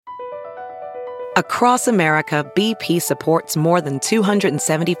Across America, BP supports more than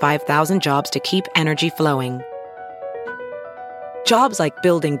 275,000 jobs to keep energy flowing. Jobs like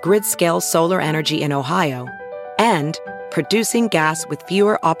building grid-scale solar energy in Ohio and producing gas with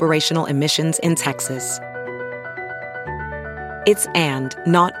fewer operational emissions in Texas. It's and,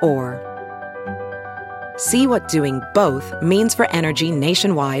 not or. See what doing both means for energy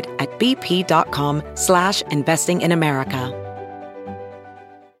nationwide at bp.com/investing in America.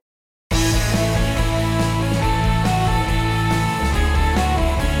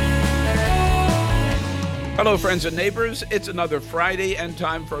 Hello, friends and neighbors. It's another Friday and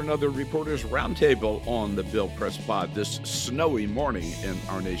time for another Reporters Roundtable on the Bill Press Pod this snowy morning in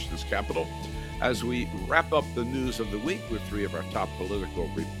our nation's capital. As we wrap up the news of the week with three of our top political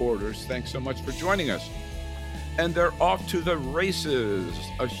reporters, thanks so much for joining us. And they're off to the races.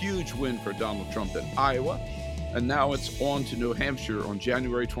 A huge win for Donald Trump in Iowa. And now it's on to New Hampshire on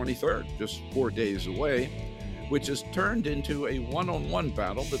January 23rd, just 4 days away, which has turned into a one-on-one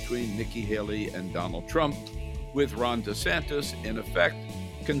battle between Nikki Haley and Donald Trump, with Ron DeSantis, in effect,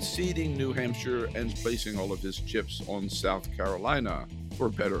 conceding New Hampshire and placing all of his chips on South Carolina, for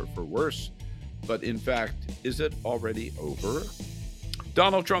better or for worse. But in fact, is it already over?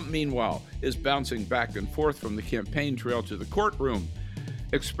 Donald Trump, meanwhile, is bouncing back and forth from the campaign trail to the courtroom,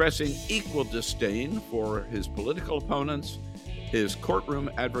 expressing equal disdain for his political opponents, his courtroom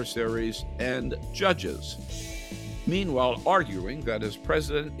adversaries, and judges. Meanwhile, arguing that as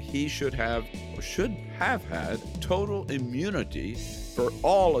president, he should have had total immunity for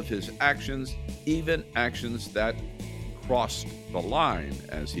all of his actions, even actions that crossed the line,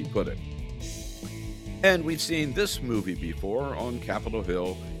 as he put it. And we've seen this movie before on Capitol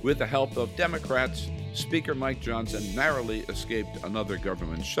Hill. With the help of Democrats, Speaker Mike Johnson narrowly escaped another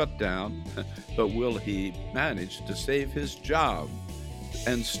government shutdown, but will he manage to save his job?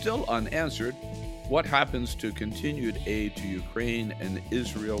 And still unanswered, what happens to continued aid to Ukraine and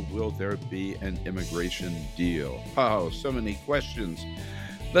Israel? Will there be an immigration deal? Oh, so many questions.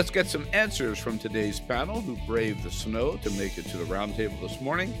 Let's get some answers from today's panel who braved the snow to make it to the roundtable this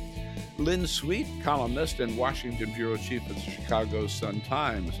morning. Lynn Sweet, columnist and Washington bureau chief of the Chicago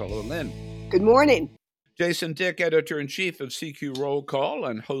Sun-Times. Hello, Lynn. Good morning. Jason Dick, editor-in-chief of CQ Roll Call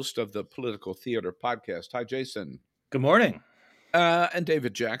and host of the Political Theater podcast. Hi, Jason. Good morning. And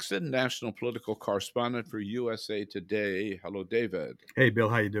David Jackson, national political correspondent for USA Today. Hello, David. Hey, Bill.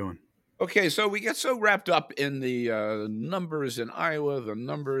 How you doing? Okay, so we get so wrapped up in the numbers in Iowa, the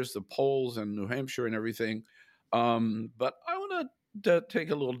numbers, the polls in New Hampshire and everything. But I want to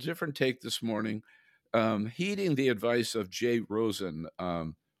take a little different take this morning, heeding the advice of Jay Rosen,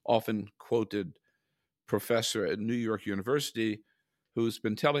 often quoted professor at New York University, who's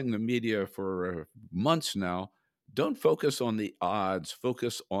been telling the media for months now, don't focus on the odds,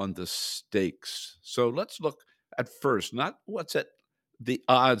 focus on the stakes. So let's look at first, not what's at the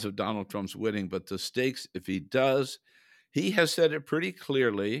odds of Donald Trump's winning, but the stakes if he does. He has said it pretty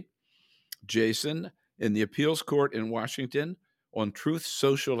clearly, Jason, in the appeals court in Washington, on Truth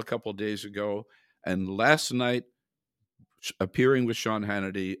Social a couple of days ago, and last night appearing with Sean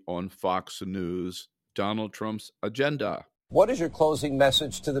Hannity on Fox News, Donald Trump's agenda. What is your closing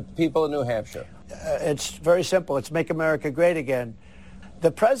message to the people in New Hampshire? It's very simple. It's make America great again.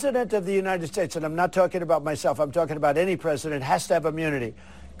 The president of the United States, and I'm not talking about myself, I'm talking about any president, has to have immunity.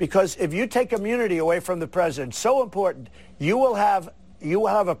 Because if you take immunity away from the president, so important, you will have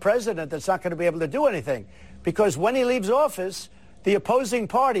a president that's not going to be able to do anything. Because when he leaves office, the opposing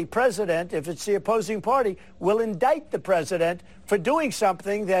party, president, if it's the opposing party, will indict the president for doing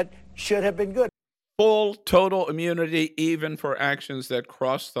something that should have been good. Full, total immunity, even for actions that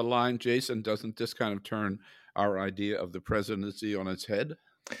cross the line. Jason, doesn't this kind of turn our idea of the presidency on its head?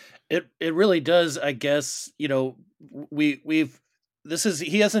 It really does, I guess. You know, he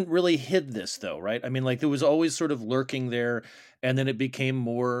hasn't really hid this though, right? I mean, like there was always sort of lurking there, and then it became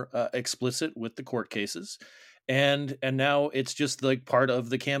more explicit with the court cases. And now it's just like part of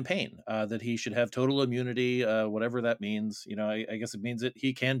the campaign that he should have total immunity, whatever that means. You know, I guess it means that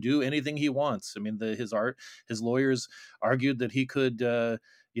he can do anything he wants. I mean, his lawyers argued that he could,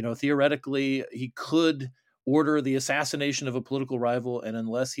 theoretically, he could order the assassination of a political rival, and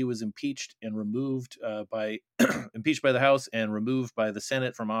unless he was impeached and removed impeached by the House and removed by the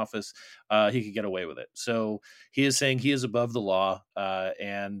Senate from office, he could get away with it. So he is saying he is above the law.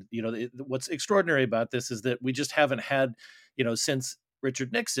 And what's extraordinary about this is that we just haven't had, since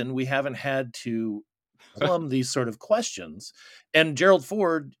Richard Nixon, we haven't had to plumb these sort of questions. And Gerald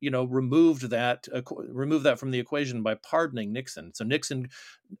Ford, removed that from the equation by pardoning Nixon. So Nixon,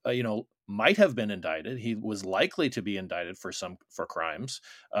 might have been indicted. He was likely to be indicted for crimes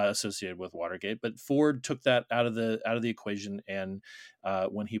associated with Watergate, but Ford took that out of the equation, and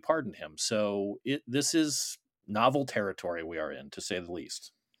when he pardoned him. So this is novel territory we are in, to say the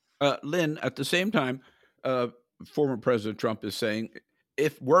least. Lynn, at the same time, former President Trump is saying,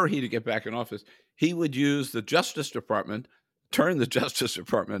 if were he to get back in office, he would use the Justice Department, turn the Justice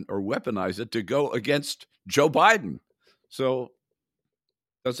Department or weaponize it to go against Joe Biden. So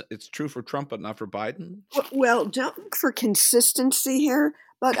it's true for Trump, but not for Biden? Well, don't look for consistency here,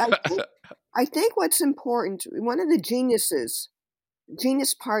 but I think what's important, one of the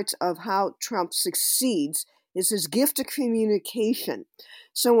genius parts of how Trump succeeds is his gift of communication.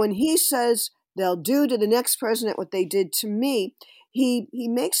 So when he says they'll do to the next president what they did to me, he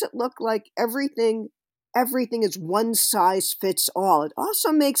makes it look like everything is one size fits all. It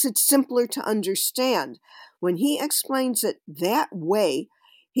also makes it simpler to understand. When he explains it that way,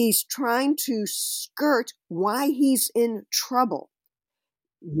 he's trying to skirt why he's in trouble.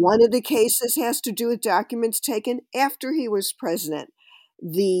 One of the cases has to do with documents taken after he was president.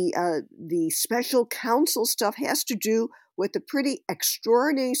 The special counsel stuff has to do with a pretty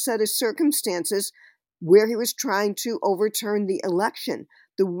extraordinary set of circumstances where he was trying to overturn the election.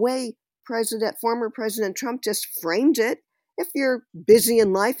 The way former President Trump just framed it, if you're busy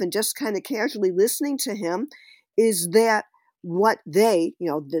in life and just kind of casually listening to him, is that what they,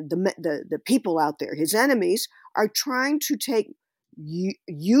 the people out there, his enemies, are trying to take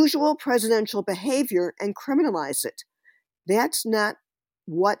usual presidential behavior and criminalize it. That's not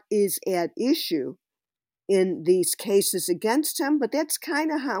what is at issue in these cases against him, but that's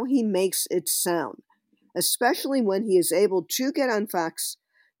kind of how he makes it sound, especially when he is able to get on Fox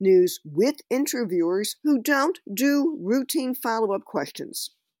News with interviewers who don't do routine follow-up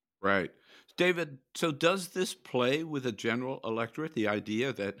questions. Right. David, so does this play with the general electorate, the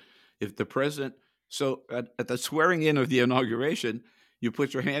idea that if the president, so at the swearing in of the inauguration, you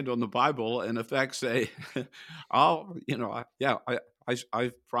put your hand on the Bible and in effect say, I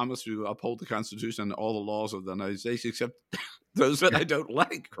promise to uphold the Constitution and all the laws of the United States, except those that I don't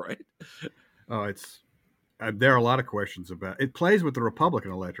like, right? Oh, there are a lot of questions about it. It plays with the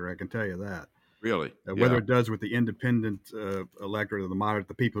Republican electorate, I can tell you that. Really? Whether it does with the independent electorate or the moderate,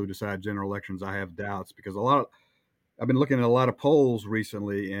 the people who decide general elections, I have doubts, because I've been looking at a lot of polls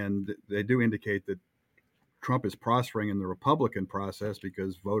recently, and they do indicate that Trump is prospering in the Republican process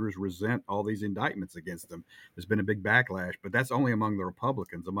because voters resent all these indictments against him. There's been a big backlash, but that's only among the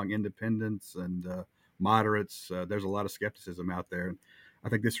Republicans. Among independents and moderates, there's a lot of skepticism out there. And I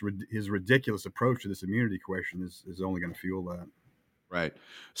think his ridiculous approach to this immunity question is only going to fuel that. Right.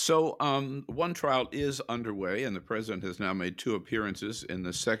 So one trial is underway, and the president has now made 2 appearances in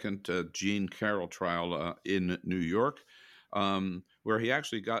the second Jean Carroll trial in New York, where he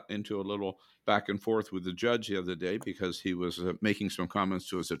actually got into a little back and forth with the judge the other day because he was making some comments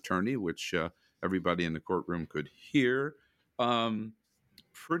to his attorney, which everybody in the courtroom could hear.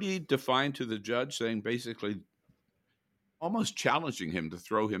 Pretty defiant to the judge, saying basically almost challenging him to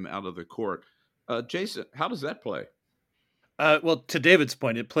throw him out of the court. Jason, how does that play? Well, to David's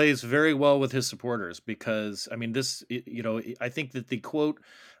point, it plays very well with his supporters because, I mean, I think that the quote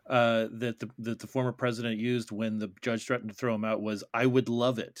that the former president used when the judge threatened to throw him out was, "I would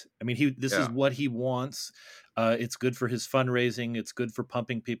love it." I mean, this is what he wants. It's good for his fundraising. It's good for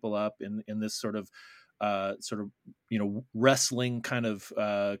pumping people up in this sort of wrestling kind of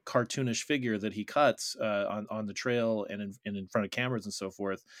cartoonish figure that he cuts on the trail and in front of cameras and so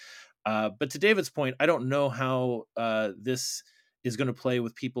forth. But to David's point, I don't know how this is going to play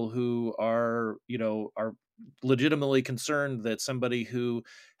with people who are legitimately concerned that somebody who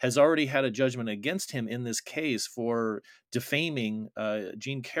has already had a judgment against him in this case for defaming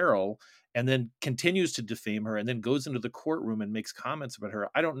Jean Carroll and then continues to defame her and then goes into the courtroom and makes comments about her.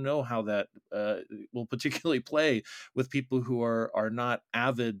 I don't know how that will particularly play with people who are not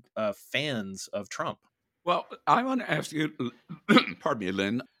avid fans of Trump. Well, I want to ask you, pardon me,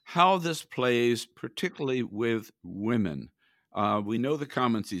 Lynn, how this plays particularly with women. We know the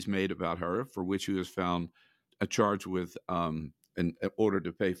comments he's made about her, for which he was found charged with an order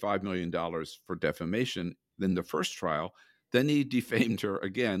to pay $5 million for defamation in the first trial. Then he defamed her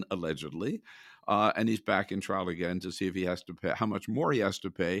again, allegedly, and he's back in trial again to see if he has to pay, how much more he has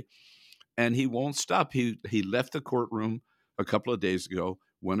to pay, and he won't stop. He left the courtroom a couple of days ago,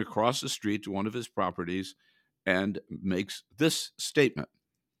 went across the street to one of his properties, and makes this statement.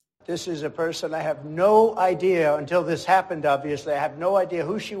 This is a person I have no idea, until this happened, obviously, I have no idea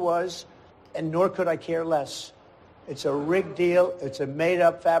who she was. and nor could I care less. It's a rigged deal. It's a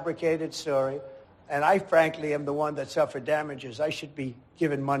made-up, fabricated story. And I, frankly, am the one that suffered damages. I should be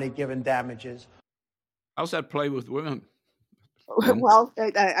given money, given damages. How's that play with women? Well,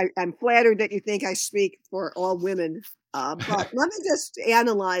 I'm flattered that you think I speak for all women, but let me just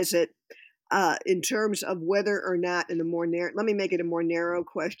analyze it in terms of whether or not, let me make it a more narrow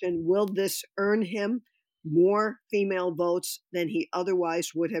question. Will this earn him more female votes than he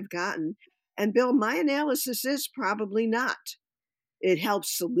otherwise would have gotten? And Bill, my analysis is probably not. It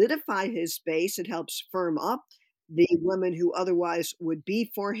helps solidify his base. It helps firm up the women who otherwise would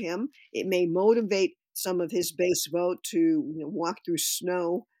be for him. It may motivate some of his base vote to walk through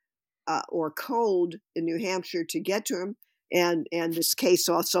snow or cold in New Hampshire to get to him. And this case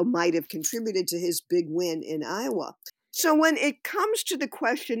also might have contributed to his big win in Iowa. So when it comes to the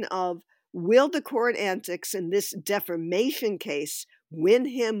question of will the court antics in this defamation case win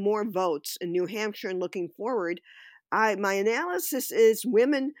him more votes in New Hampshire and looking forward, my analysis is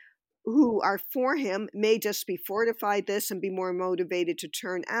women who are for him may just be fortified this and be more motivated to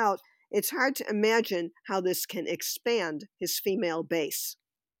turn out. It's hard to imagine how this can expand his female base.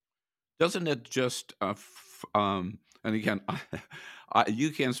 Doesn't it just, and again,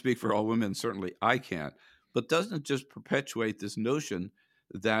 you can't speak for all women, certainly I can't, but doesn't it just perpetuate this notion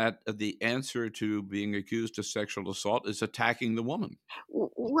that the answer to being accused of sexual assault is attacking the woman?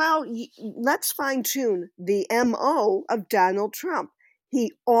 Well, let's fine-tune the MO of Donald Trump.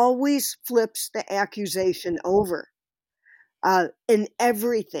 He always flips the accusation over in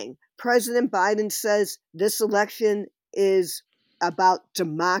everything. President Biden says this election is about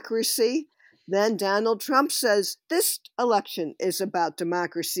democracy. Then Donald Trump says this election is about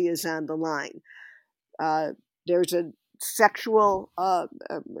democracy is on the line. There's a sexual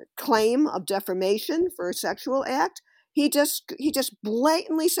claim of defamation for a sexual act. He just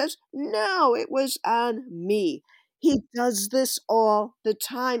blatantly says, no, it was on me. He does this all the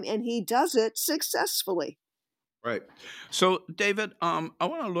time, and he does it successfully. Right. So, David, I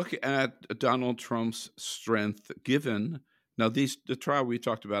want to look at Donald Trump's strength given now the trial we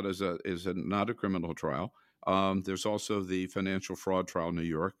talked about is not a criminal trial. There's also the financial fraud trial in New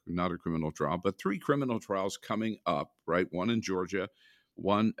York, not a criminal trial, but 3 criminal trials coming up, right? One in Georgia,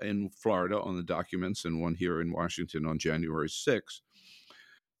 one in Florida on the documents, and one here in Washington on January 6th.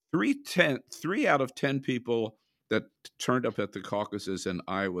 3 out of 10 people that turned up at the caucuses in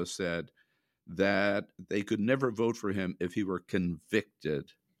Iowa said that they could never vote for him if he were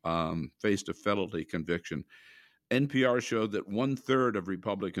convicted, faced a felony conviction. NPR showed that 1/3 of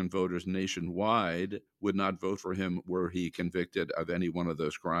Republican voters nationwide would not vote for him were he convicted of any one of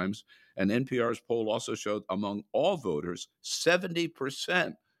those crimes. And NPR's poll also showed among all voters,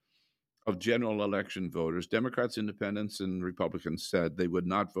 70% of general election voters, Democrats, Independents, and Republicans, said they would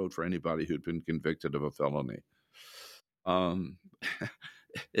not vote for anybody who'd been convicted of a felony. Are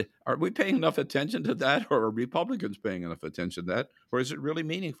we paying enough attention to that, or are Republicans paying enough attention to that, or is it really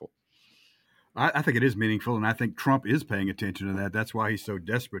meaningful? I think it is meaningful, and I think Trump is paying attention to that. That's why he's so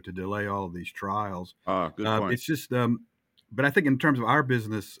desperate to delay all of these trials. Good point. It's just, but I think in terms of our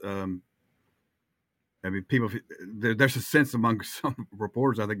business, I mean, there's a sense among some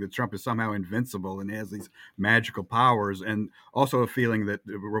reporters, I think, that Trump is somehow invincible and has these magical powers, and also a feeling that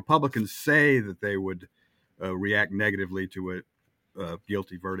the Republicans say that they would react negatively to a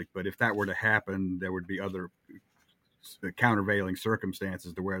guilty verdict. But if that were to happen, there would be other countervailing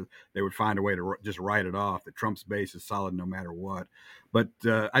circumstances to where they would find a way to just write it off, that Trump's base is solid no matter what. But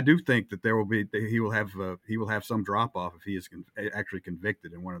I do think that he will have some drop off if he is actually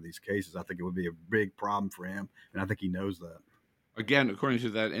convicted in one of these cases. I think it would be a big problem for him, and I think he knows that. Again, according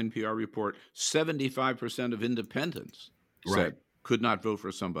to that NPR report, 75% of independents said could not vote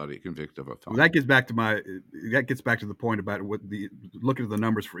for somebody convicted of a felony. Well, that gets back to the point about looking at the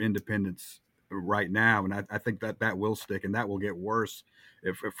numbers for independents right now, and I think that will stick, and that will get worse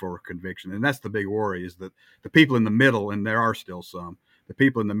if for conviction. And that's the big worry, is that the people in the middle, and there are still some, the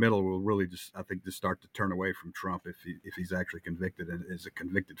people in the middle will really just start to turn away from Trump if he's actually convicted and is a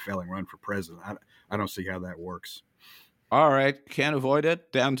convicted felon run for president. I don't see how that works. All right, can't avoid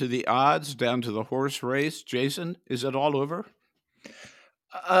it. Down to the odds, down to the horse race. Jason, is it all over?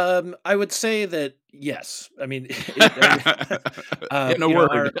 I would say that yes. I mean, in a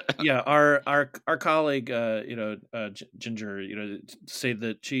word, our colleague, Ginger, say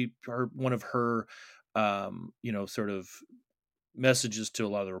that one of her, sort of messages to a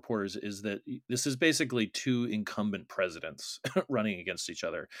lot of the reporters is that this is basically 2 incumbent presidents running against each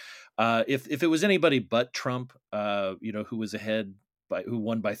other. If it was anybody but Trump, who was ahead, who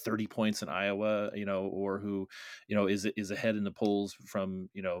won by 30 points in Iowa, or who, is ahead in the polls from,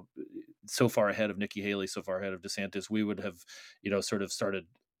 so far ahead of Nikki Haley, so far ahead of DeSantis, we would have, sort of started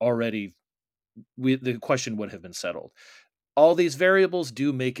already. The question would have been settled. All these variables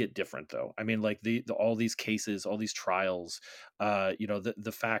do make it different, though. I mean, like all these cases, all these trials,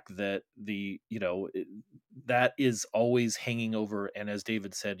 the fact that that is always hanging over. And as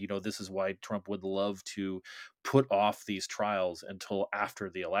David said, this is why Trump would love to put off these trials until after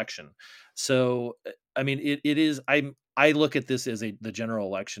the election. So, I mean, it is. I look at this as the general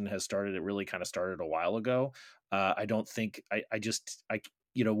election has started. It really kind of started a while ago. I don't think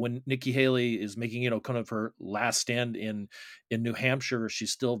when Nikki Haley is making, kind of her last stand in New Hampshire,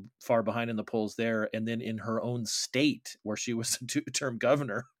 she's still far behind in the polls there. And then in her own state where she was a two-term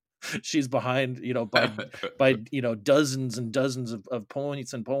governor, she's behind, by dozens and dozens of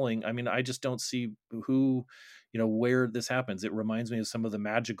points and polling. I mean, I just don't see where this happens. It reminds me of some of the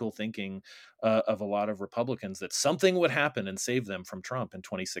magical thinking of a lot of Republicans that something would happen and save them from Trump in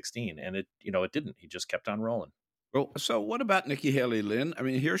 2016. And it didn't. He just kept on rolling. Well, so what about Nikki Haley, Lynn? I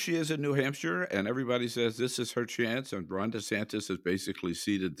mean, here she is in New Hampshire, and everybody says this is her chance, and Ron DeSantis has basically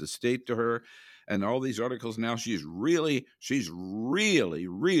ceded the state to her. And all these articles now, she's really,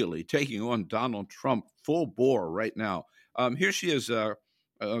 really taking on Donald Trump full bore right now. Here she is,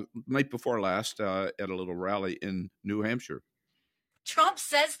 night before last, at a little rally in New Hampshire. Trump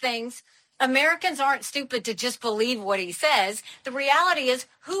says things. Americans aren't stupid to just believe what he says. The reality is,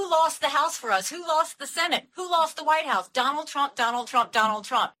 who lost the House for us? Who lost the Senate? Who lost the White House? Donald Trump, Donald Trump, Donald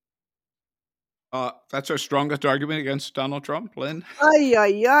Trump. That's our strongest argument against Donald Trump, Lynn? Ay,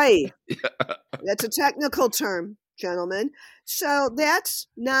 ay, ay. Yeah. That's a technical term, gentlemen. So that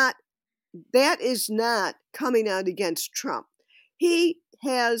is not coming out against Trump. He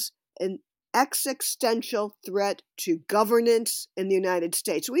has an existential threat to governance in the United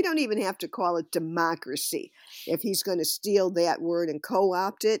States. We don't even have to call it democracy if he's going to steal that word and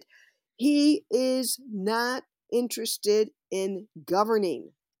co-opt it. He is not interested in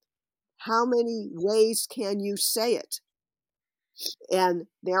governing. How many ways can you say it? And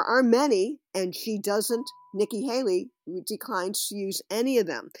there are many, and Nikki Haley declines to use any of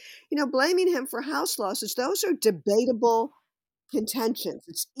them. Blaming him for House losses, those are debatable contentions.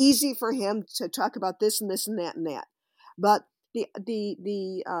 It's easy for him to talk about this and this and that and that. But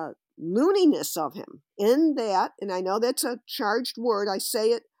the looniness of him in that, and I know that's a charged word, I say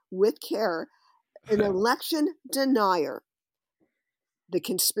it with care, an election denier, the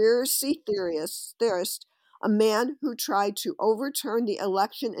conspiracy theorist, a man who tried to overturn the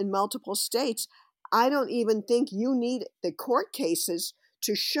election in multiple states. I don't even think you need the court cases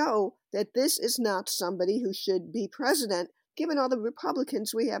to show that this is not somebody who should be president, given all the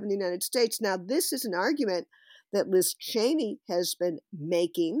Republicans we have in the United States. Now, this is an argument that Liz Cheney has been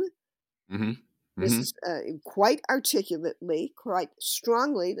making. Mm-hmm. This is quite articulately, quite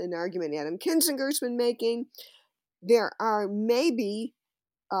strongly, an argument Adam Kinzinger's been making. There are maybe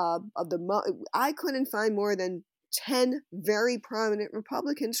I couldn't find more than 10 very prominent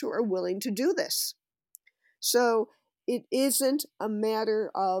Republicans who are willing to do this. So it isn't a matter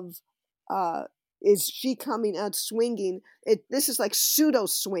of is she coming out swinging? This is like pseudo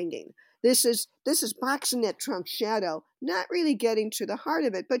swinging. This is boxing at Trump's shadow, not really getting to the heart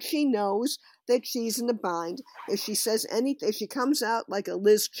of it. But she knows that she's in a bind. If she says anything, if she comes out like a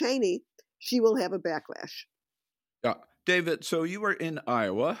Liz Cheney, she will have a backlash. Yeah. David, so you were in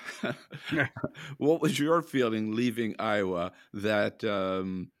Iowa. What was your feeling leaving Iowa that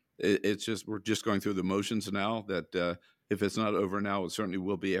we're just going through the motions now, that if it's not over now, it certainly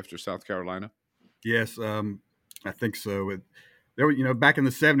will be after South Carolina? Yes, I think so. Back in the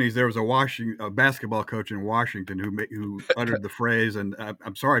 70s, there was a basketball coach in Washington who uttered the phrase, and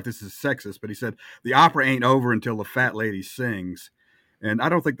I'm sorry if this is sexist, but he said, "The opera ain't over until the fat lady sings." And I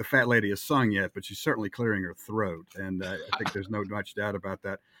don't think the fat lady has sung yet, but she's certainly clearing her throat. And I think there's no much doubt about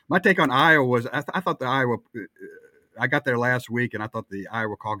that. My take on Iowa was I thought I got there last week, and I thought the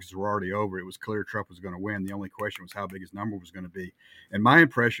Iowa caucuses were already over. It was clear Trump was going to win. The only question was how big his number was going to be. And my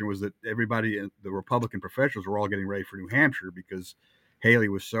impression was that everybody, the Republican professionals, were all getting ready for New Hampshire because Haley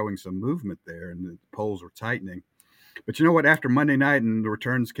was showing some movement there and the polls were tightening. But you know what? After Monday night and the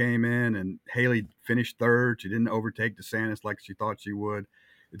returns came in and Haley finished third, she didn't overtake DeSantis like she thought she would.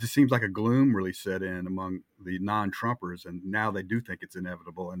 It just seems like a gloom really set in among the non-Trumpers, and now they do think it's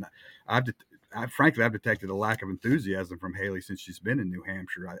inevitable. And frankly, I've detected a lack of enthusiasm from Haley since she's been in New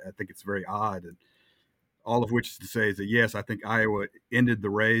Hampshire. I think it's very odd. And all of which is to say is that, yes, I think Iowa ended the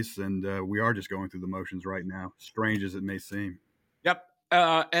race, and we are just going through the motions right now, strange as it may seem. Yep.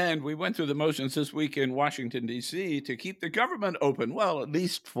 And we went through the motions this week in Washington, D.C. to keep the government open, well, at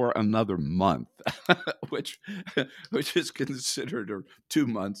least for another month, which is considered, or 2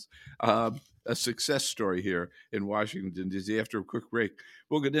 months, a success story here in Washington, D.C. After a quick break,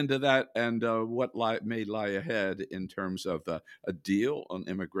 we'll get into that and what may lie ahead in terms of a deal on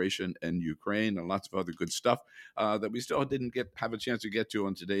immigration and Ukraine and lots of other good stuff that we still didn't have a chance to get to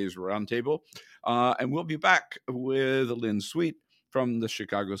on today's roundtable. And we'll be back with Lynn Sweet from the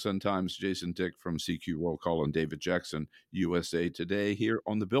Chicago Sun-Times, Jason Dick from CQ Roll Call, and David Jackson, USA Today, here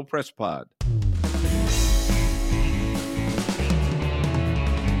on the Bill Press Pod.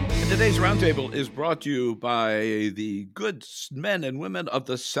 Today's roundtable is brought to you by the good men and women of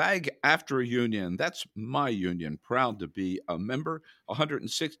the SAG-AFTRA union. That's my union, proud to be a member,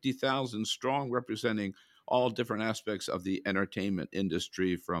 160,000 strong, representing all different aspects of the entertainment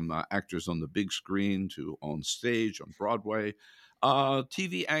industry, from actors on the big screen to on stage, on Broadway,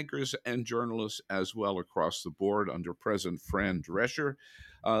 TV anchors and journalists as well across the board under President Fran Drescher,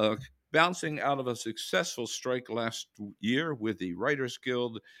 bouncing out of a successful strike last year with the Writers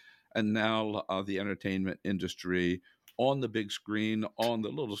Guild, and now the entertainment industry on the big screen, on the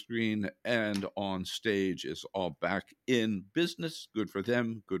little screen, and on stage is all back in business. Good for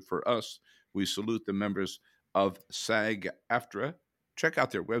them, good for us. We salute the members of SAG-AFTRA. Check out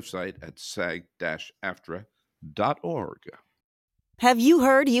their website at sag-aftra.org. Have you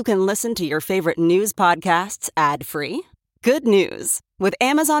heard you can listen to your favorite news podcasts ad-free? Good news! With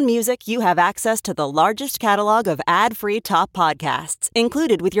Amazon Music, you have access to the largest catalog of ad-free top podcasts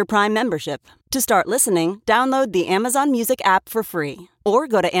included with your Prime membership. To start listening, download the Amazon Music app for free or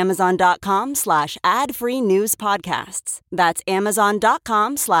go to amazon.com/ad-free news podcasts. That's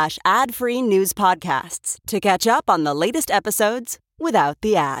amazon.com/ad-free news podcasts to catch up on the latest episodes without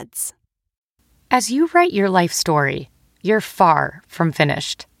the ads. As you write your life story, you're far from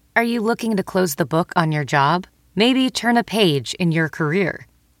finished. Are you looking to close the book on your job? Maybe turn a page in your career.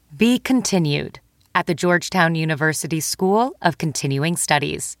 Be continued at the Georgetown University School of Continuing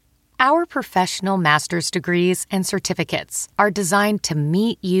Studies. Our professional master's degrees and certificates are designed to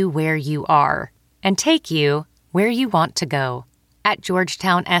meet you where you are and take you where you want to go. At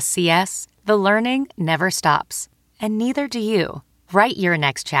Georgetown SCS, the learning never stops, and neither do you. Write your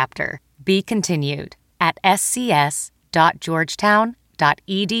next chapter. Be continued at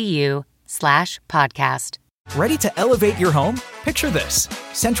scs.georgetown.edu/podcast. Ready to elevate your home? Picture this: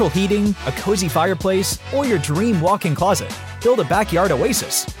 central heating, a cozy fireplace, or your dream walk-in closet. Build a backyard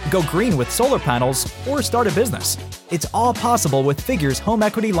oasis, go green with solar panels, or start a business. It's all possible with Figure's home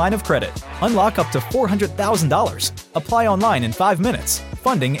equity line of credit. Unlock up to $400,000. Apply online in 5 minutes.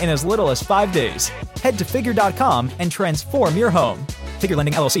 Funding in as little as 5 days. Head to Figure.com and transform your home. Figure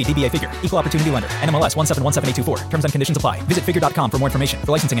Lending LLC, DBA Figure, Equal Opportunity Lender, NMLS 1717824. Terms and conditions apply. Visit Figure.com for more information.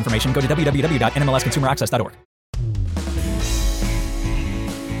 For licensing information, go to www.nmlsconsumeraccess.org.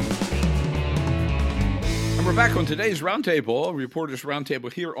 And we're back on today's Roundtable, Reporters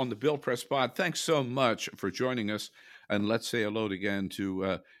Roundtable here on the Bill Press Pod. Thanks so much for joining us. And let's say hello again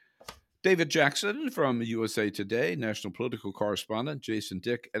to David Jackson from USA Today, national political correspondent, Jason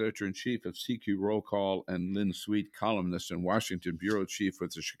Dick, editor-in-chief of CQ Roll Call, and Lynn Sweet, columnist and Washington bureau chief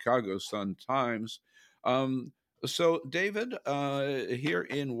with the Chicago Sun-Times. So, David, here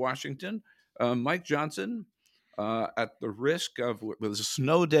in Washington, Mike Johnson, at the risk of, it was a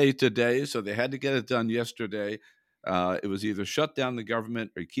snow day today, so they had to get it done yesterday. It was either shut down the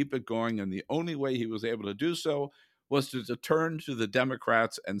government or keep it going, and the only way he was able to do so was to turn to the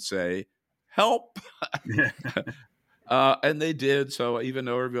Democrats and say, help. And they did. So even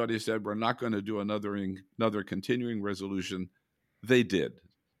though everybody said, we're not going to do another continuing resolution, they did.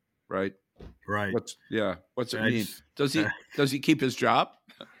 Right. Right. What's it mean? Does he keep his job?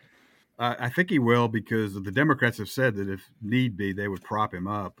 I think he will, because the Democrats have said that if need be, they would prop him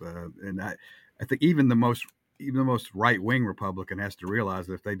up. And I think even the most right-wing Republican has to realize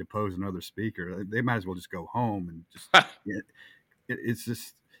that if they depose another speaker, they might as well just go home and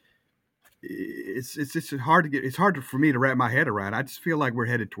just. It's hard for me to wrap my head around. I just feel like we're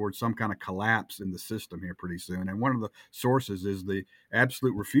headed towards some kind of collapse in the system here pretty soon. And one of the sources is the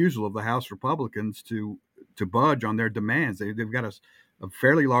absolute refusal of the House Republicans to budge on their demands. They've got a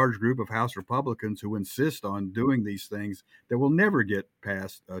fairly large group of House Republicans who insist on doing these things that will never get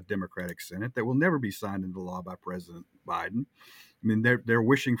past a Democratic Senate, that will never be signed into law by President Biden. I mean, they're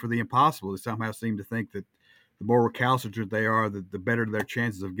wishing for the impossible. They somehow seem to think that the more recalcitrant they are, the better their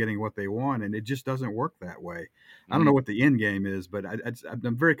chances of getting what they want. And it just doesn't work that way. I don't know what the end game is, but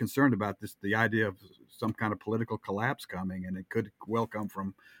I'm very concerned about the idea of some kind of political collapse coming, and it could well come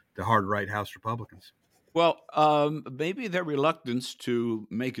from the hard right House Republicans. Well, maybe their reluctance to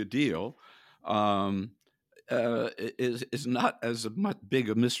make a deal um, is not as much big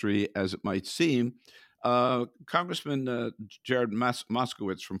a mystery as it might seem. Congressman Jared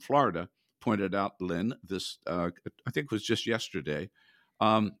Moskowitz from Florida pointed out, Lynn, this I think was just yesterday.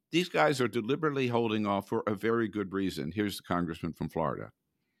 These guys are deliberately holding off for a very good reason. Here's the congressman from Florida.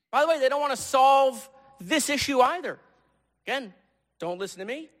 By the way, they don't want to solve this issue either. Again, don't listen to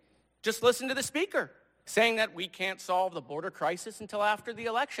me. Just listen to the speaker saying that we can't solve the border crisis until after the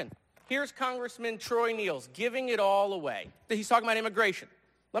election. Here's Congressman Troy Niels giving it all away. He's talking about immigration.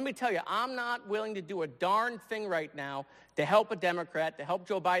 Let me tell you, I'm not willing to do a darn thing right now to help a Democrat, to help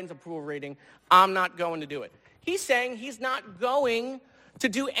Joe Biden's approval rating. I'm not going to do it. He's saying he's not going to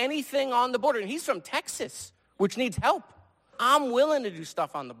do anything on the border. And he's from Texas, which needs help. I'm willing to do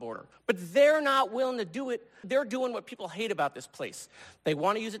stuff on the border, but they're not willing to do it. They're doing what people hate about this place. They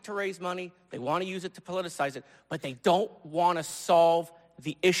want to use it to raise money. They want to use it to politicize it, but they don't want to solve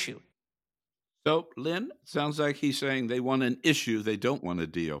the issue. So, Lynn, sounds like he's saying they want an issue. They don't want a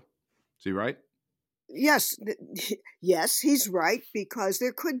deal. Is he right? Yes. Yes, he's right, because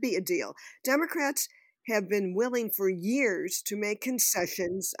there could be a deal. Democrats have been willing for years to make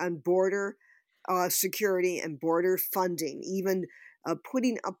concessions on border security and border funding, even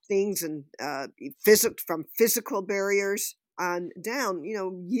putting up things and from physical barriers on down.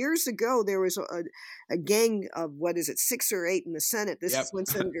 Years ago, there was a gang of, 6 or 8 in the Senate. This is when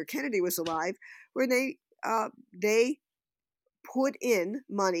Senator Kennedy was alive, where they put in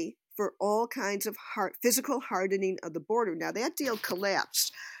money for all kinds of physical hardening of the border. Now, that deal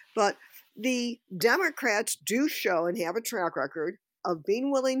collapsed, but the Democrats do show and have a track record of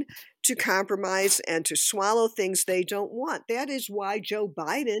being willing to compromise and to swallow things they don't want. That is why Joe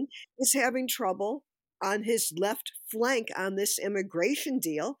Biden is having trouble on his left flank on this immigration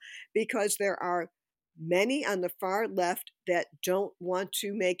deal, because there are many on the far left that don't want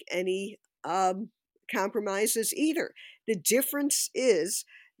to make any compromises either. The difference is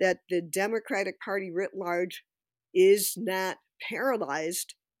that the Democratic Party writ large is not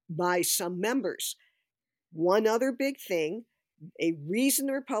paralyzed by some members. One other big thing, a reason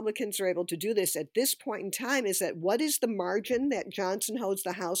the Republicans are able to do this at this point in time, is that what is the margin that Johnson holds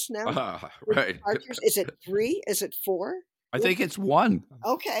the House now? Right. Is it 3? Is it 4? I think it's 1.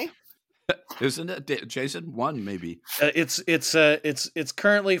 Okay. Isn't it, Jason? 1 maybe. It's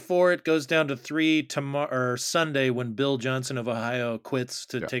currently 4. It goes down to 3 tomorrow or Sunday, when Bill Johnson of Ohio quits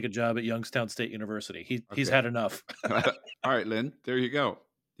to take a job at Youngstown State University. He's had enough. All right, Lynn. There you go.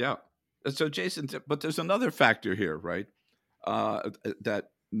 Yeah. So, Jason, but there's another factor here, right?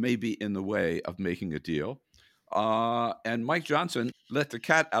 That may be in the way of making a deal. And Mike Johnson let the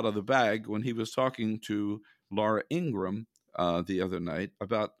cat out of the bag when he was talking to Laura Ingraham the other night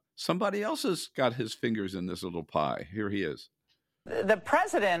about somebody else has got his fingers in this little pie. Here he is. The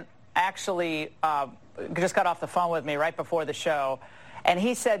president actually just got off the phone with me right before the show, and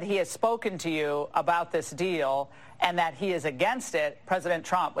he said he has spoken to you about this deal and that he is against it. President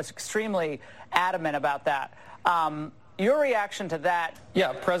Trump was extremely adamant about that. Your reaction to that?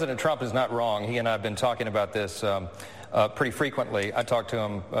 Yeah, President Trump is not wrong. He and I have been talking about this pretty frequently. I talked to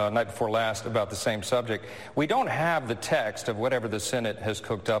him night before last about the same subject. We don't have the text of whatever the Senate has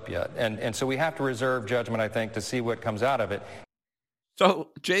cooked up yet. And so we have to reserve judgment, I think, to see what comes out of it. So,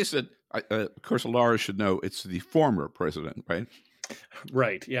 Jason, of course, Laura should know it's the former president, right?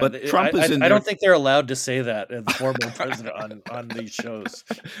 Right. Yeah. But Trump is in there. I don't think they're allowed to say that, the former president on these shows.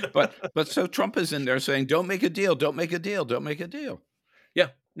 But so Trump is in there saying, "Don't make a deal. Don't make a deal. Don't make a deal." Yeah.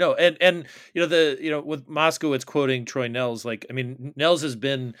 No. And with Moskowitz quoting Troy Nels, Nels has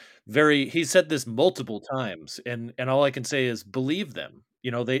been he said this multiple times, and all I can say is believe them.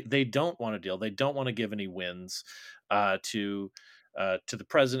 They don't want a deal. They don't want to give any wins to the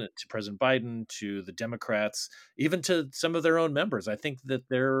president, to President Biden, to the Democrats, even to some of their own members. I think that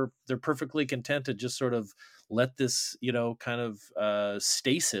they're perfectly content to just sort of let this, kind of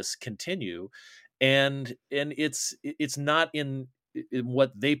stasis continue, and it's not in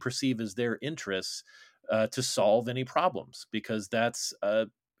what they perceive as their interests to solve any problems, because that's to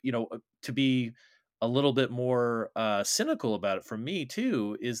be a little bit more cynical about it from me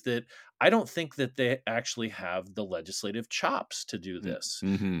too, is that I don't think that they actually have the legislative chops to do this.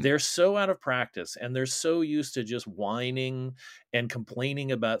 Mm-hmm. They're so out of practice, and they're so used to just whining and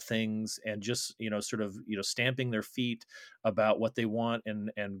complaining about things, and just sort of stamping their feet about what they want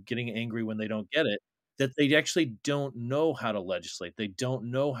and getting angry when they don't get it, that they actually don't know how to legislate. They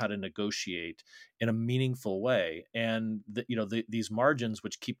don't know how to negotiate in a meaningful way, and these margins,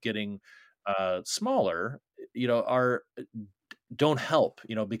 which keep getting smaller, are don't help,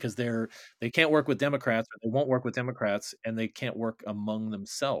 because they can't work with Democrats, or they won't work with Democrats, and they can't work among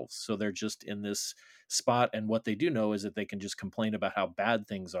themselves. So they're just in this spot. And what they do know is that they can just complain about how bad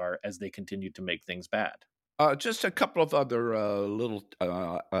things are as they continue to make things bad. Just a couple of other little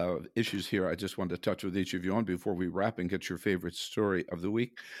issues here I just wanted to touch with each of you on before we wrap and get your favorite story of the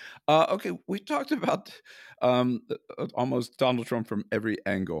week. Okay, we talked about almost Donald Trump from every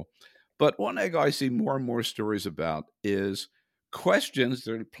angle. But one angle I see more and more stories about is questions.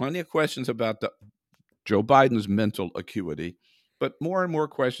 There are plenty of questions about Joe Biden's mental acuity, but more and more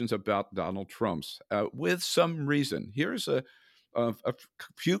questions about Donald Trump's with some reason. Here's a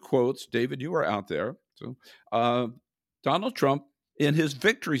few quotes. David, you were out there. So, Donald Trump, in his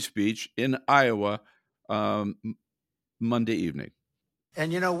victory speech in Iowa Monday evening.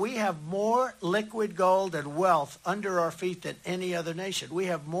 And we have more liquid gold and wealth under our feet than any other nation. We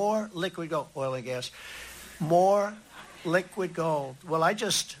have more liquid gold, oil and gas, more liquid gold. Well, I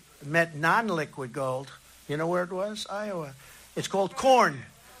just met non-liquid gold. You know where it was? Iowa. It's called corn.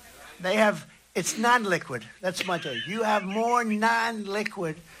 It's non-liquid. That's my take. You have more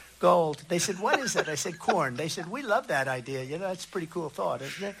non-liquid gold. They said, what is that? I said, corn. They said, we love that idea. That's a pretty cool thought,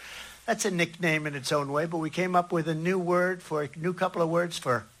 isn't it? That's a nickname in its own way, but we came up with a new couple of words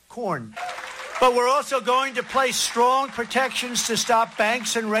for corn. But we're also going to place strong protections to stop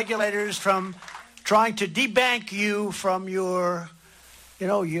banks and regulators from trying to debank you from your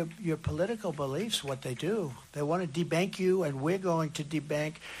political beliefs, what they do. They want to debank you, and we're going to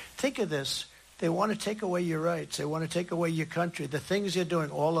debank. Think of this. They want to take away your rights. They want to take away your country. The things you're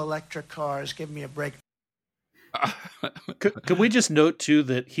doing, all electric cars, give me a break. Could we just note, too,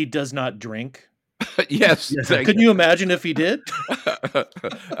 that he does not drink? Yes. Could you imagine if he did?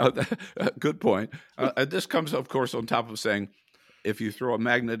 Good point. This comes, of course, on top of saying, if you throw a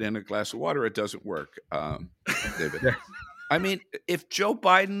magnet in a glass of water, it doesn't work, David. I mean, if Joe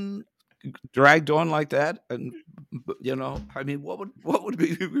Biden dragged on like that, and what would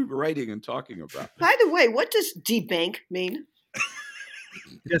we be writing and talking about? By the way, what does debank mean?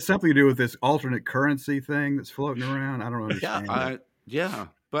 It has something to do with this alternate currency thing that's floating around. I don't understand.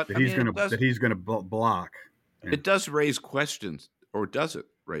 But that he's going to block. It does raise questions, or does it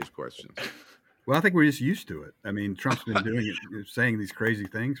raise questions? Well, I think we're just used to it. I mean, Trump's been doing it, saying these crazy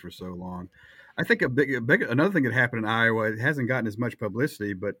things for so long. I think another thing that happened in Iowa, it hasn't gotten as much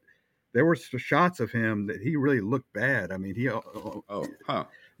publicity, but there were shots of him that he really looked bad. I mean, to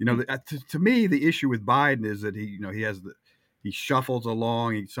me, the issue with Biden is that he shuffles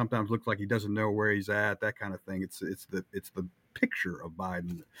along. He sometimes looks like he doesn't know where he's at, that kind of thing. It's the picture of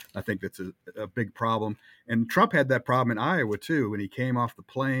Biden. I think that's a big problem. And Trump had that problem in Iowa too. When he came off the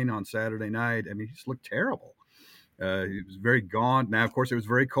plane on Saturday night, I mean, he just looked terrible. He was very gaunt. Now, of course, it was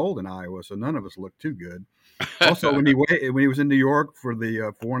very cold in Iowa, so none of us looked too good. Also, when he was in New York for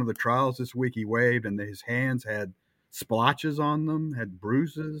one of the trials this week, he waved, and his hands had splotches on them, had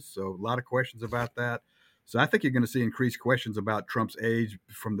bruises. So a lot of questions about that. So I think you're going to see increased questions about Trump's age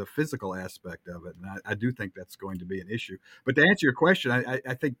from the physical aspect of it. And I do think that's going to be an issue. But to answer your question,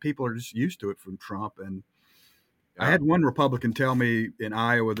 I think people are just used to it from Trump. And I had one Republican tell me in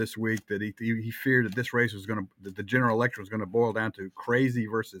Iowa this week that he feared that this race that the general election was going to boil down to crazy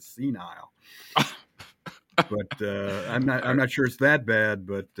versus senile. But I'm not sure it's that bad,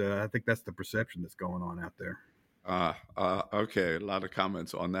 but I think that's the perception that's going on out there. Okay, a lot of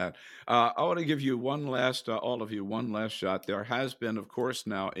comments on that. I want to give you all of you one last shot. There has been, of course,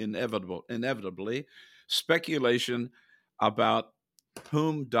 now inevitably speculation about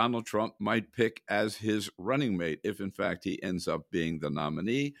whom Donald Trump might pick as his running mate, if in fact he ends up being the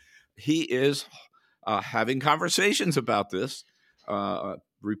nominee. He is having conversations about this,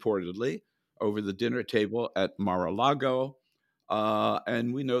 reportedly, over the dinner table at Mar-a-Lago.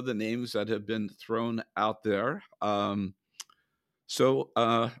 And we know the names that have been thrown out there. So,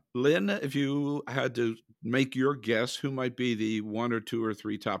 Lynn, if you had to make your guess, who might be the one or two or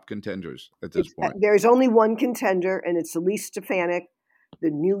three top contenders at this point? There's only one contender, and it's Elise Stefanik, the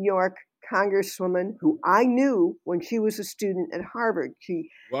New York congresswoman who I knew when she was a student at Harvard.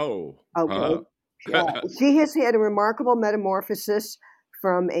 Whoa. Okay. She has had a remarkable metamorphosis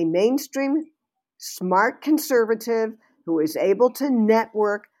from a mainstream, smart conservative who is able to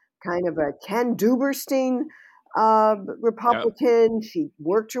network, kind of a Ken Duberstein Republican. Yep. She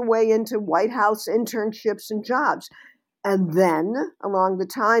worked her way into White House internships and jobs. And then, along the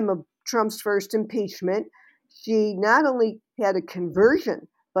time of Trump's first impeachment, she not only had a conversion,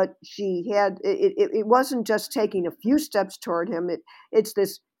 but she had, it wasn't just taking a few steps toward him. It's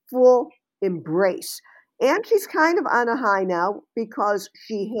this full embrace. And she's kind of on a high now because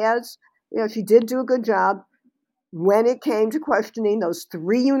she has, she did do a good job when it came to questioning those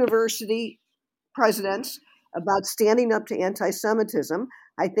 3 university presidents about standing up to anti-Semitism.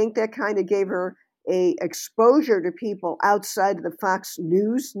 I think that kind of gave her a exposure to people outside of the Fox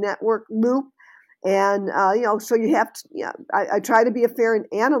News network loop. And, so you have to, I try to be a fair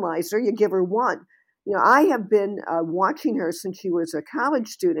analyzer. You give her one. I have been watching her since she was a college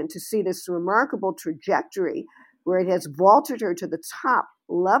student to see this remarkable trajectory where it has vaulted her to the top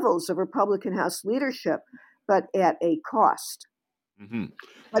levels of Republican House leadership, but at a cost. Mm-hmm.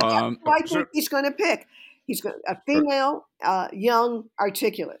 But that's who I think he's going to pick. He's a female, young,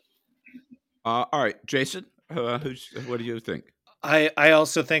 articulate. All right, Jason, what do you think? I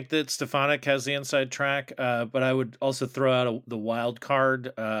also think that Stefanik has the inside track, but I would also throw out the wild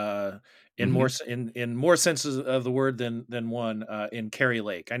card in more senses of the word than one in Carrie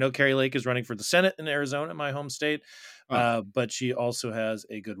Lake. I know Carrie Lake is running for the Senate in Arizona, my home state, but she also has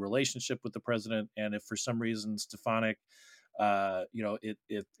a good relationship with the president. And if for some reason Stefanik,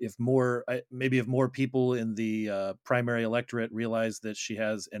 if more people in the primary electorate realize that she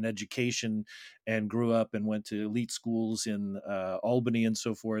has an education and grew up and went to elite schools in Albany and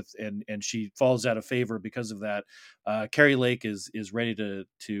so forth, and she falls out of favor because of that, Carrie Lake is ready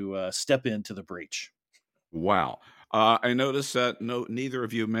to step into the breach. Wow. I noticed that neither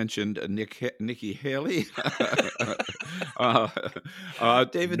of you mentioned Nikki Haley.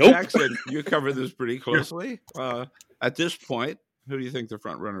 David Jackson, you cover this pretty closely. At this point, who do you think the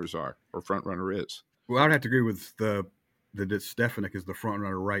front runners are, or front runner is? Well, I'd have to agree with that Stefanik is the front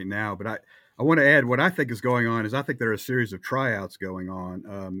runner right now. But I want to add what I think is going on is I think there are a series of tryouts going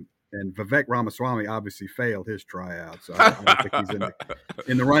on. And Vivek Ramaswamy obviously failed his tryout. So I don't think he's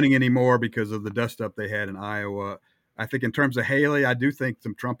in the running anymore because of the dust-up they had in Iowa. I think in terms of Haley, I do think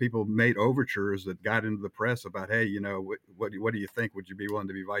some Trump people made overtures that got into the press about, hey, what do you think? Would you be willing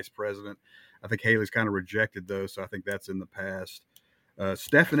to be vice president? I think Haley's kind of rejected those, so I think that's in the past.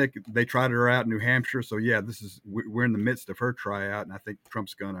 Stefanik, they tried her out in New Hampshire, so yeah, we're in the midst of her tryout, and I think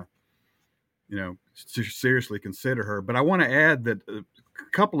Trump's gonna, seriously consider her. But I want to add that a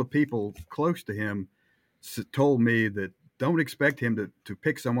couple of people close to him told me that don't expect him to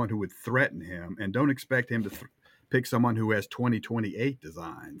pick someone who would threaten him, and don't expect him to pick someone who has 2028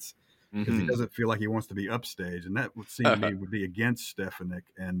 designs, because he doesn't feel like he wants to be upstage, and that would seem to me would be against Stefanik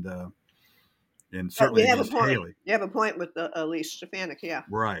and certainly against Haley. You have a point with Elise Stefanik, yeah.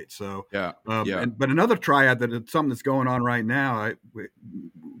 Right. So yeah. But another tryout something that's going on right now.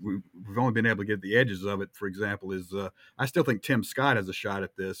 We've only been able to get the edges of it. For example, is I still think Tim Scott has a shot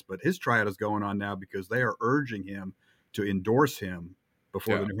at this, but his tryout is going on now because they are urging him to endorse him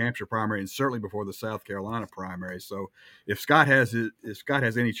before the New Hampshire primary and certainly before the South Carolina primary. So if Scott has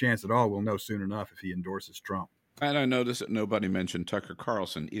any chance at all, we'll know soon enough if he endorses Trump. And I noticed that nobody mentioned Tucker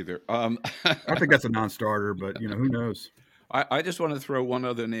Carlson either. I think that's a non-starter, but who knows? I just want to throw one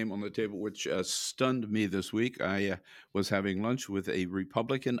other name on the table, which stunned me this week. I was having lunch with a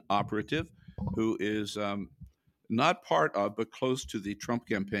Republican operative who is not part of, but close to the Trump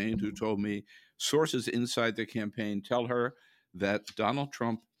campaign, who told me sources inside the campaign tell her that Donald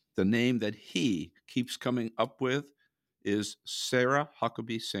Trump, the name that he keeps coming up with is Sarah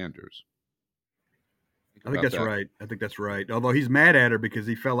Huckabee Sanders. I think that's right. Although he's mad at her because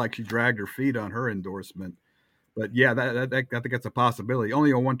he felt like she dragged her feet on her endorsement. But yeah, I think that's a possibility.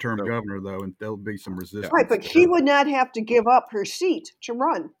 Only a one-term governor, though, and there'll be some resistance. Right, but she would not have to give up her seat to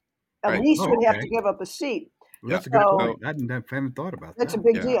run. Elise would have to give up a seat. Well, that's a good point. I haven't thought about that. That's a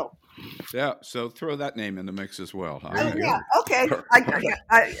big deal. Yeah, so throw that name in the mix as well. Huh? Yeah, okay.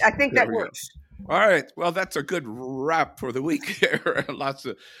 I think that works. All right. Well, that's a good wrap for the week here. Lots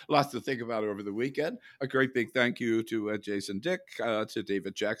to think about over the weekend. A great big thank you to Jason Dick, to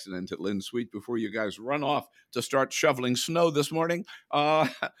David Jackson, and to Lynn Sweet. Before you guys run off to start shoveling snow this morning, how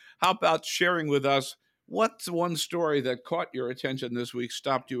about sharing with us what's one story that caught your attention this week,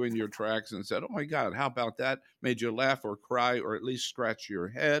 stopped you in your tracks, and said, "Oh my God, how about that?" Made you laugh or cry or at least scratch your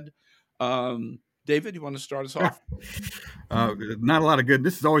head. David, you want to start us off? Not a lot of good.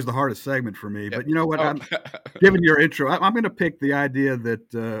 This is always the hardest segment for me. But you know what? Given your intro, I'm going to pick the idea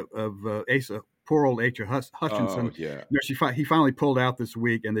that of Asa, poor old Asa Hutchinson. Oh, yeah. He finally pulled out this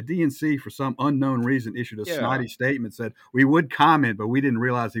week, and the DNC, for some unknown reason, issued a snotty statement, said, we would comment, but we didn't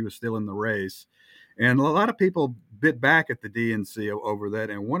realize he was still in the race. And a lot of people bit back at the DNC over that,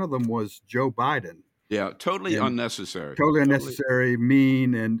 and one of them was Joe Biden. Yeah, totally unnecessary. Totally unnecessary,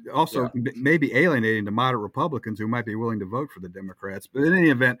 mean, and also maybe alienating to moderate Republicans who might be willing to vote for the Democrats. But in any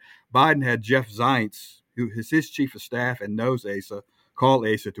event, Biden had Jeff Zients, who is his chief of staff and knows Asa, call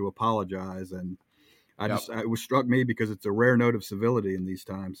Asa to apologize. And it struck me because it's a rare note of civility in these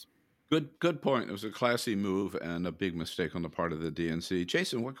times. Good point. It was a classy move and a big mistake on the part of the DNC.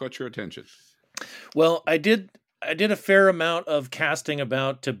 Jason, what caught your attention? Well, I did a fair amount of casting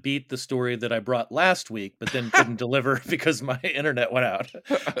about to beat the story that I brought last week, but then couldn't deliver because my internet went out.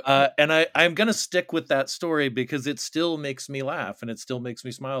 And I'm going to stick with that story because it still makes me laugh and it still makes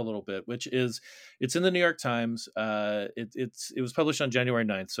me smile a little bit, which is it's in the New York Times. It was published on January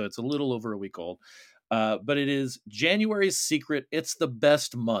 9th, so it's a little over a week old. But it is January's Secret. It's the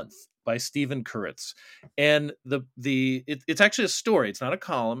best month by Stephen Kuritz. And it's actually a story. It's not a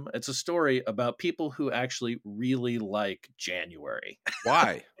column. It's a story about people who actually really like January.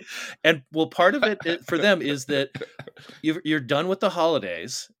 Why? And well, part of it for them is that you're done with the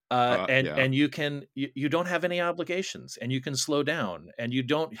holidays. And you don't have any obligations and you can slow down and you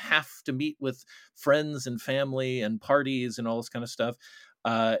don't have to meet with friends and family and parties and all this kind of stuff.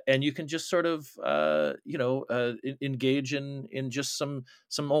 And you can just sort of, engage in just some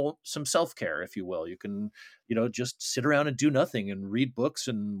self-care, if you will. You can, just sit around and do nothing and read books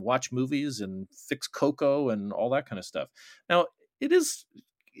and watch movies and fix cocoa and all that kind of stuff. Now, it is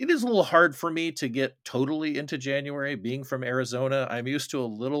a little hard for me to get totally into January. Being from Arizona, I'm used to a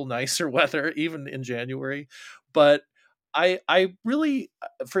little nicer weather, even in January. But I really,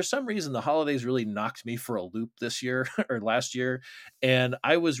 for some reason, the holidays really knocked me for a loop this year or last year, and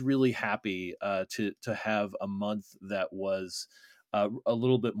I was really happy to have a month that was a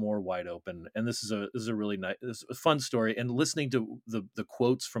little bit more wide open. And this is a really nice, this is a fun story. And listening to the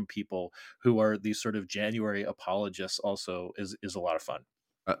quotes from people who are these sort of January apologists also is a lot of fun.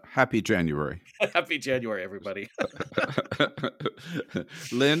 Happy January. Happy January, everybody.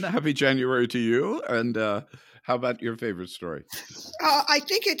 Lynn, happy January to you. And how about your favorite story? I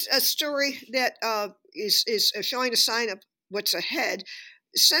think it's a story that is showing a sign of what's ahead.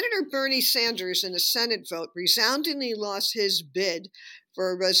 Senator Bernie Sanders in the Senate vote resoundingly lost his bid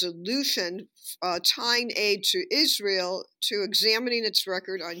for a resolution tying aid to Israel to examining its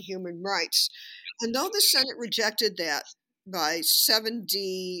record on human rights. And though the Senate rejected that by a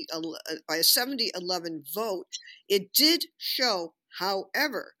 70-11 vote, it did show,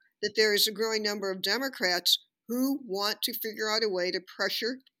 however, that there is a growing number of Democrats who want to figure out a way to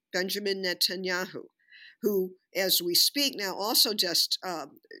pressure Benjamin Netanyahu, who, as we speak now, also just, I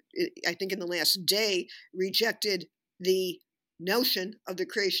think in the last day, rejected the notion of the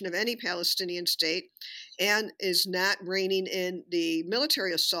creation of any Palestinian state and is not reining in the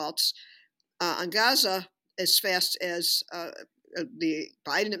military assaults on Gaza as fast as the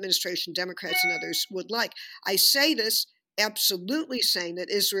Biden administration, Democrats and others would like. I say this absolutely saying that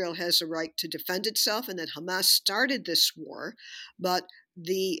Israel has a right to defend itself and that Hamas started this war, but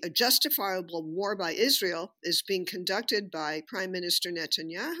the justifiable war by Israel is being conducted by Prime Minister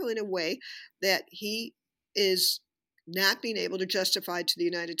Netanyahu in a way that he is not being able to justify to the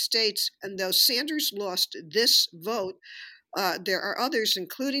United States. And though Sanders lost this vote, there are others,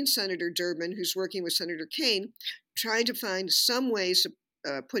 including Senator Durbin, who's working with Senator Kaine, trying to find some ways of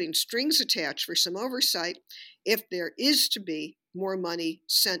putting strings attached for some oversight if there is to be more money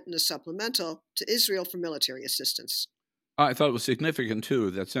sent in a supplemental to Israel for military assistance. I thought it was significant, too,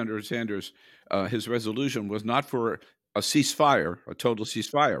 that Senator Sanders, his resolution was not for a ceasefire, a total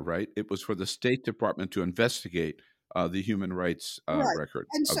ceasefire, right? It was for the State Department to investigate the human rights record.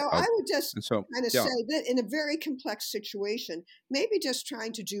 And so I would just kind of say that in a very complex situation, maybe just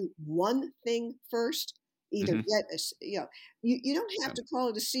trying to do one thing first, either get a, you don't have to call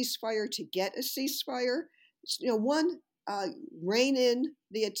it a ceasefire to get a ceasefire. Rein in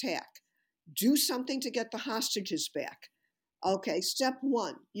the attack, do something to get the hostages back. Okay, step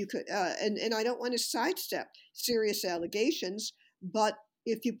one, you could, and I don't want to sidestep serious allegations, but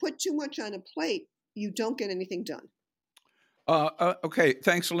if you put too much on a plate, you don't get anything done. Okay,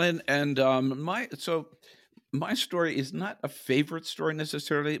 thanks, Lynn. And my story is not a favorite story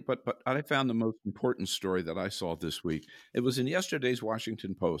necessarily, but I found the most important story that I saw this week. It was in yesterday's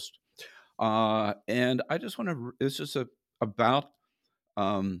Washington Post, and I just want to. This is about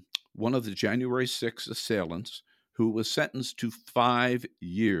one of the January 6th assailants who was sentenced to 5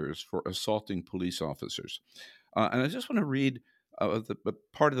 years for assaulting police officers. And I just want to read the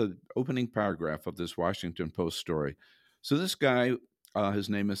part of the opening paragraph of this Washington Post story. So this guy, his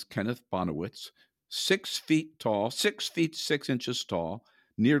name is Kenneth Bonowitz, 6 feet tall, 6 feet 6 inches tall,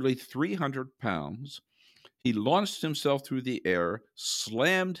 nearly 300 pounds. He launched himself through the air,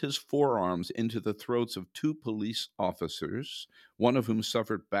 slammed his forearms into the throats of 2 police officers, one of whom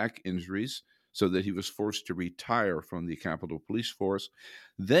suffered back injuries, so that he was forced to retire from the Capitol Police Force.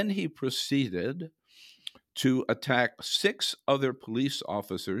 Then he proceeded to attack 6 other police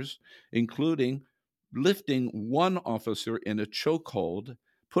officers, including lifting one officer in a chokehold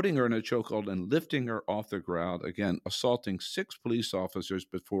putting her in a chokehold and lifting her off the ground, again, assaulting 6 police officers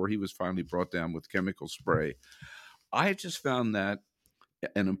before he was finally brought down with chemical spray. I just found that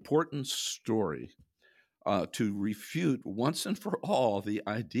an important story to refute once and for all the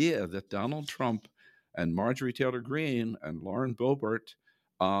idea that Donald Trump and Marjorie Taylor Greene and Lauren Boebert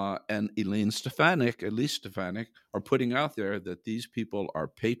and Elise Stefanik are putting out there that these people are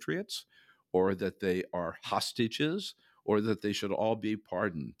patriots or that they are hostages or that they should all be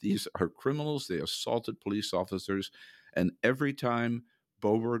pardoned. These are criminals. They assaulted police officers. And every time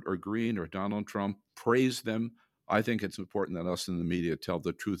Boebert or Greene or Donald Trump praise them, I think it's important that us in the media tell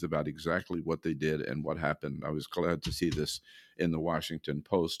the truth about exactly what they did and what happened. I was glad to see this in the Washington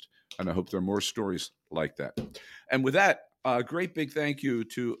Post, and I hope there are more stories like that. And with that, a great big thank you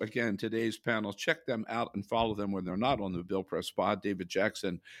to, again, today's panel. Check them out and follow them when they're not on the Bill Press Pod. David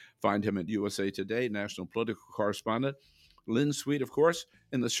Jackson, find him at USA Today, national political correspondent. Lynn Sweet, of course,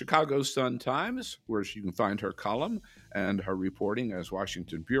 in the Chicago Sun-Times, where you can find her column and her reporting as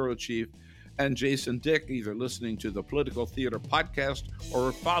Washington bureau chief. And Jason Dick, either listening to the Political Theater podcast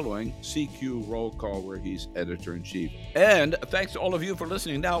or following CQ Roll Call, where he's editor-in-chief. And thanks to all of you for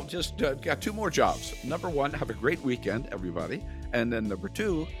listening. Now, just got 2 more jobs. Number 1, have a great weekend, everybody. And then number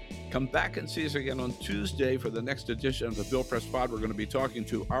 2, come back and see us again on Tuesday for the next edition of the Bill Press Pod. We're going to be talking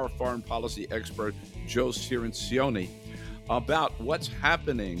to our foreign policy expert, Joe Cirincione, about what's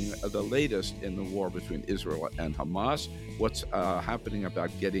happening, the latest in the war between Israel and Hamas, what's happening about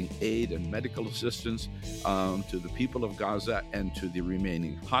getting aid and medical assistance to the people of Gaza and to the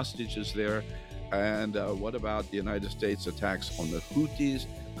remaining hostages there, and what about the United States attacks on the Houthis?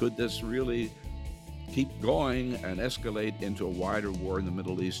 Could this really keep going and escalate into a wider war in the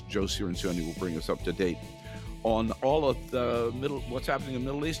Middle East? Joe Cirincione will bring us up to date on all of what's happening in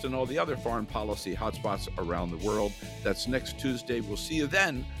the Middle East and all the other foreign policy hotspots around the world. That's next Tuesday. We'll see you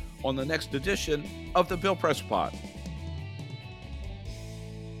then on the next edition of the Bill Press Pod.